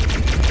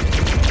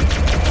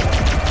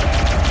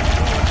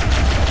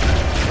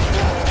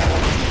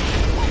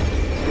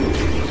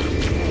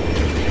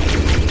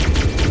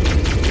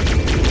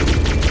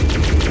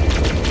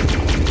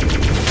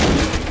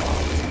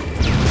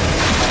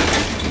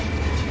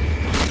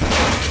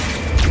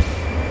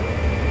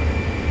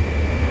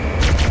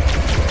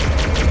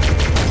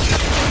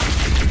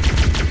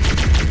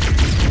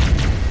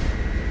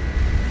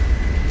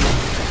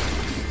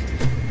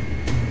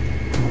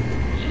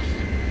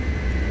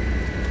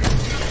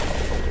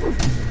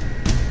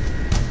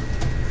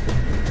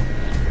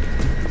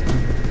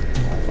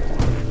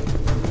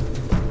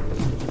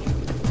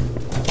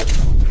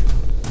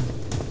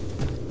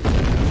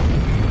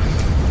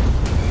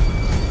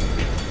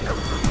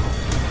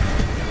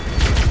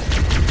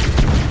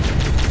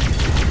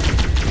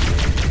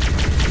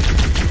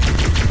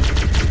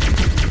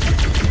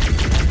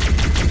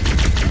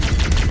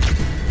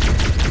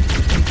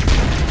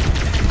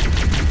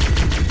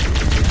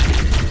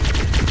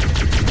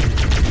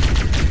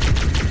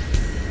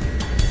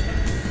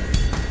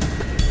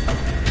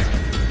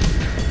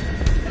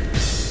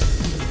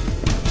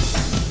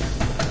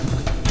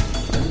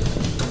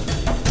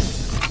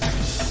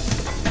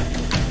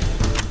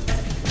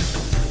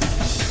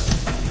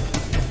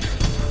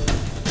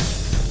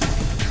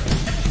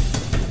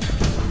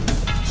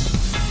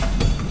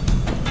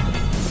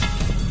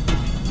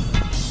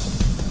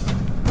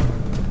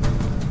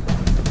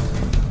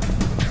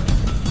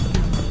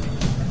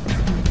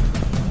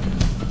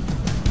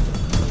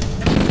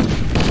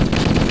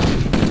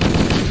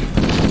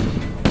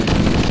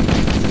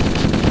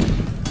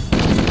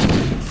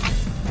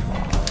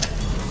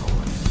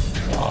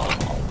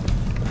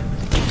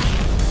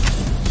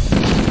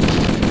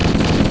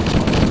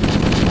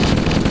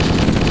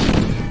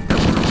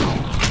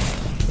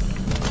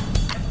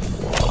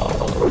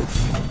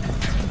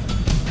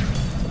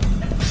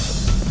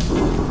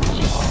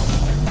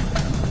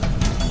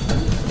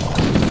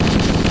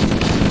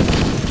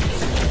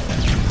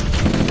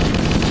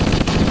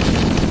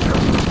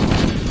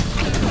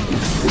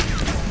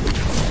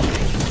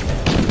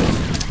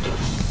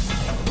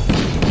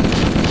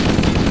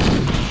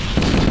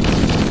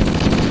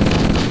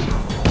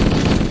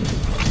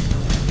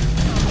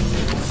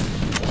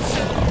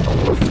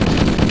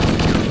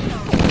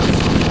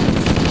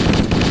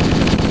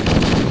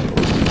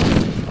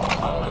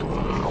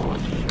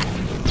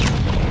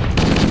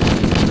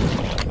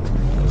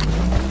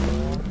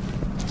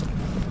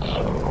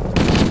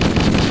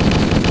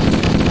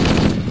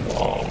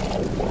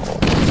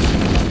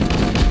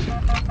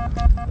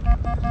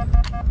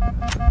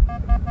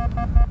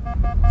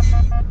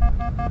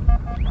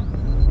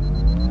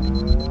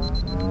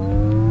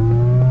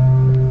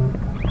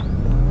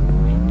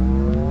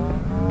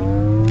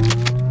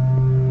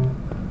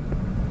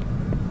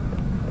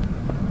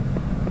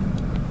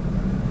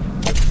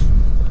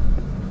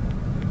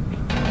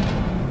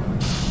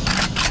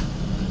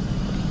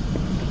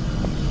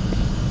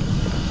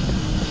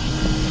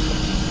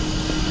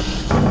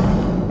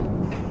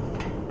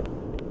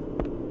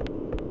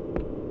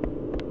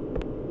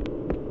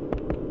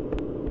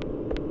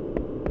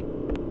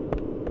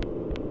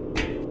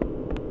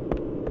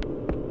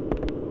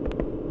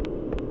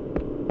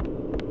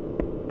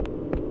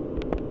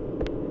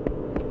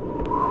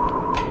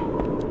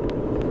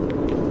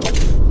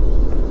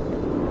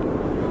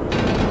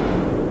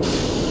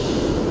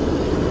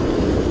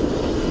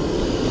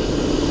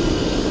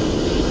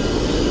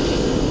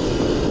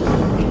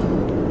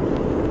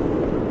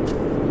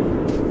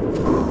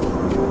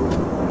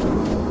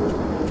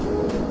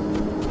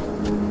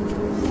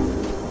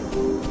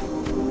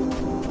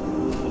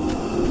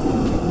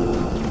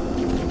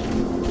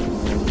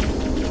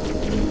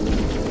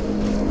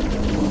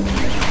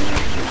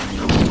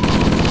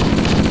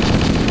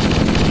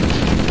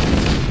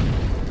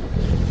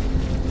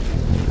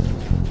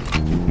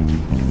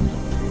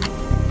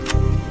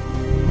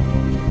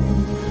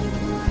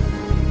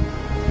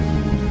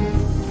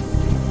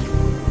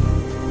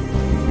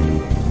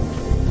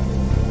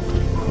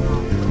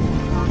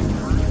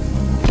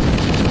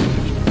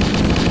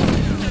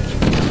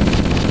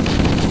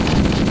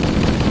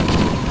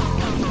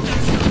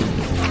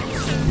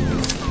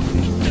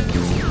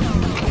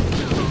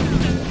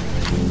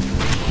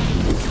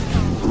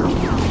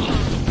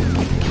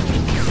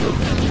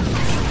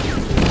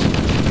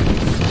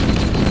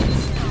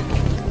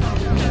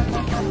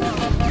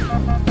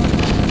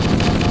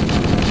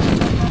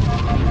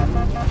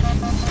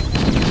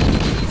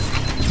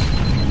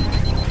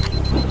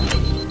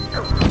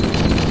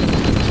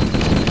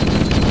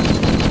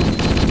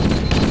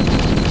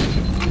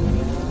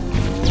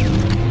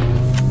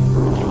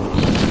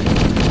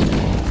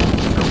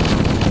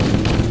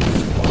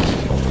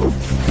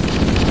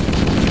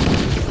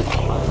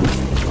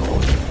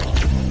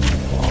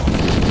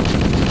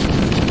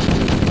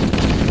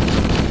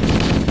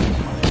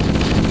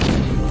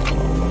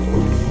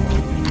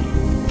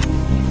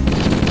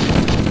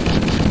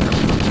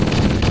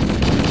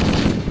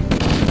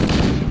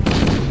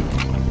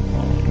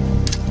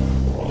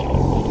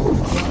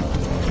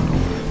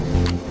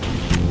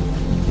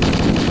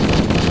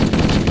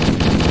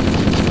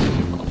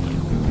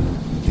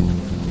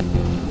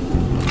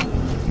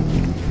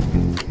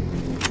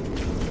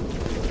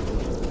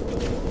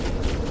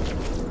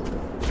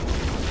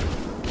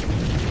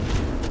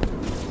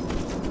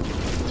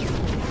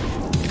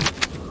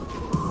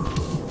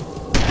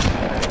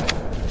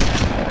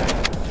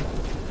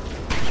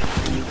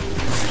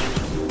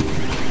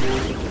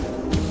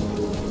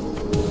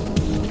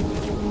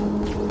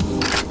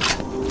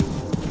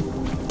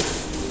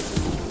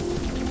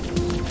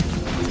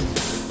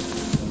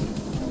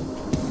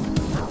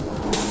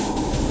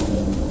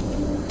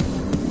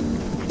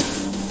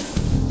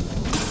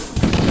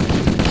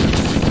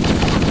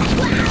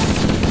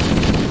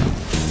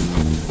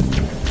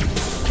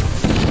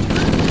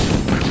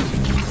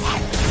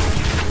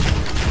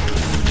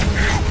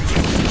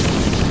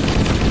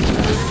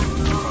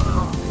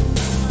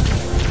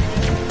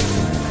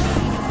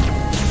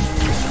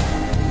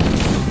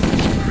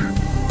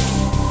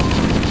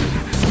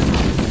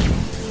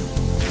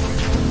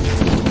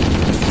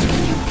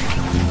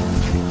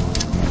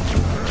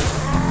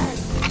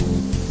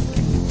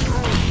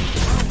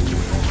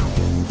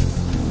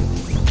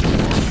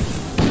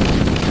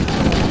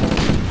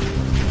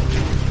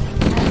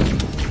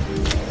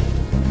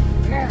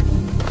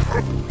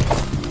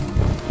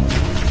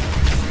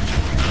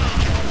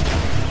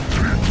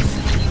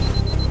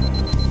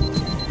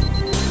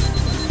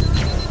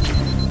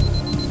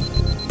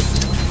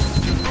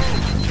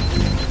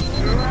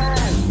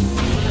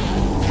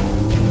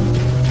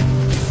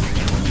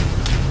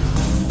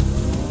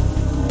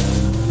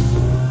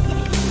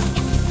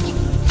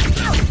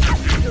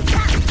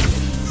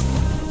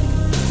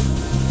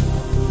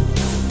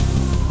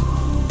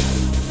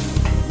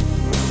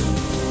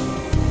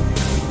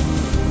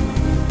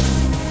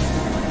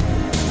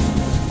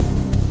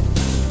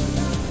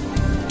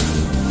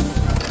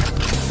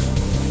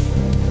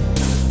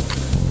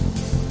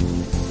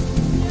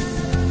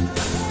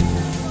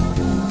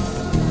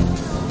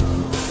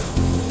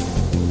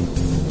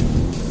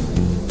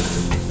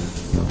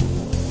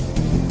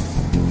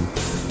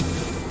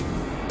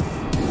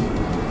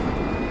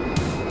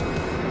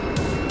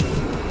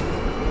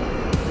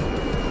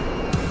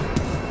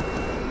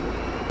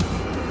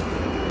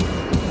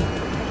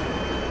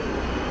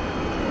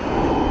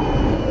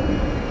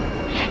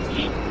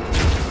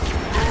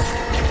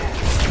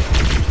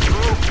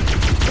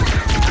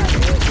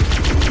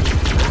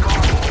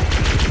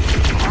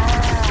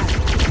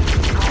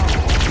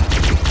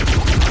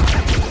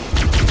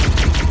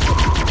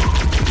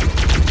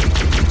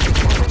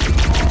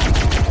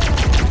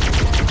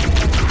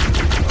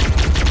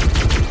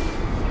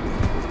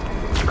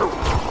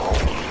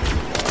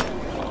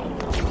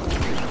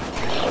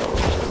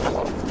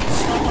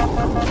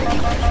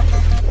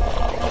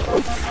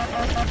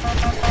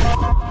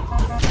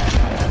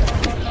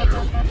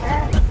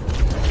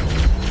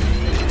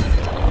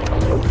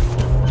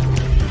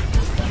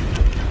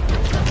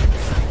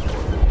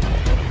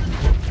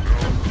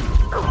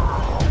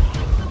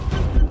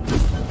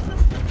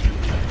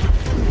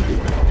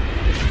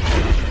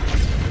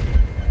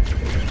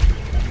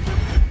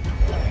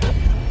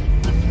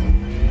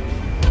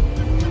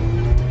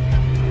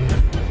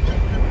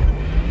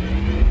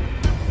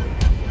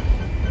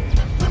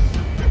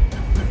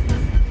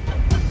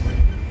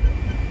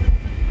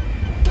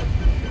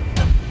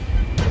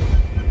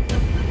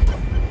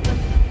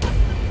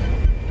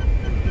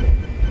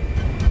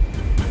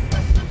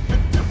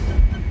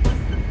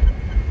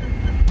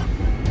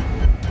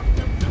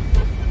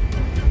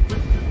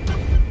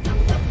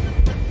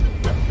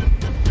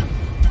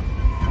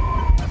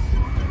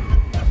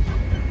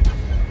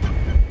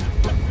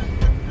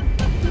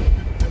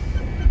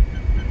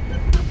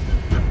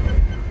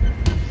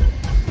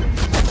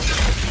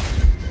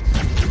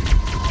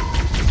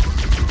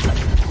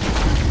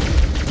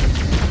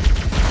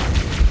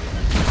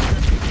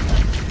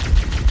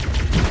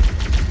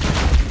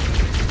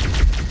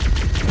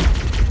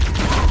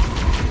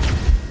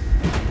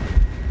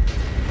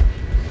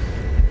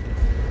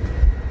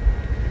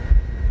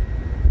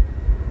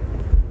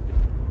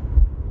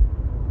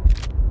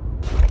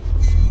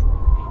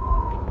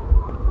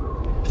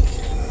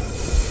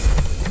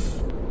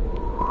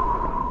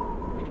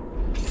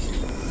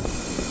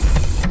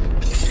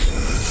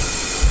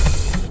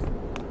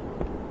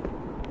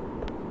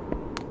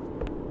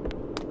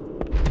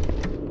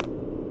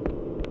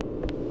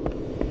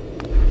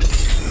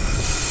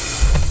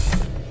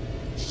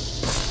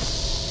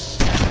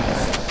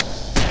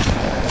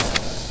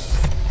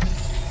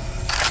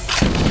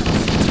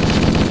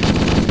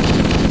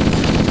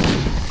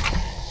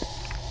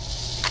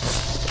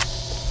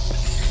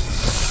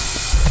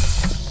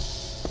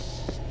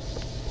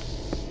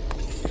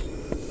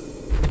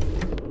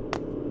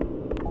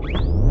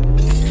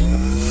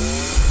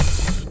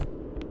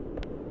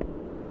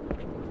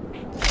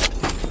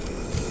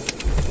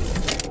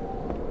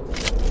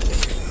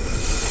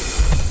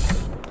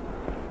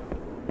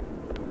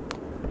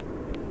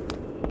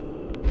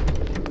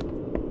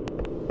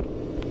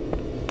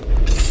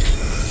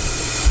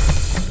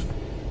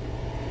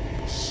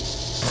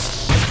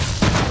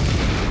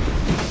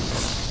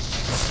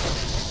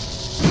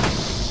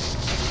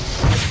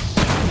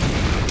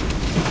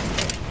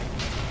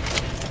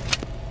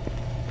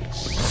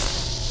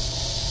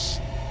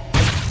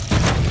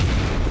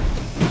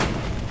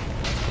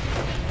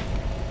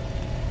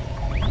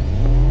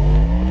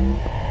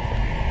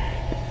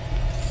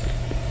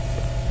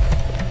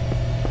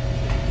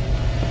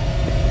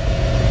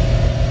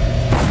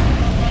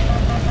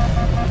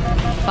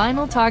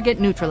 Final target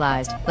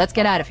neutralized. Let's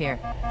get out of here.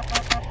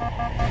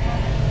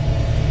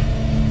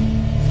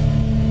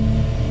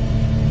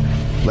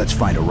 Let's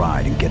find a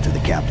ride and get to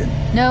the captain.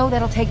 No,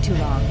 that'll take too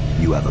long.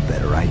 You have a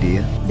better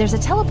idea? There's a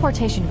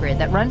teleportation grid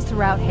that runs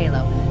throughout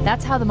Halo.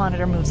 That's how the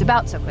monitor moves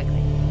about so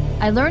quickly.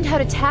 I learned how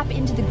to tap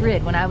into the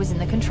grid when I was in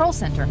the control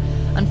center.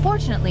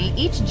 Unfortunately,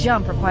 each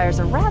jump requires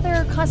a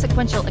rather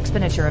consequential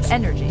expenditure of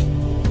energy.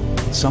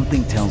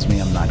 Something tells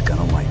me I'm not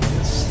gonna like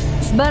this.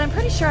 But I'm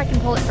pretty sure I can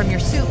pull it from your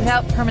suit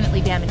without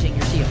permanently damaging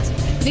your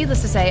shields.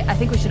 Needless to say, I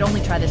think we should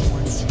only try this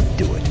once.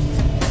 Do it.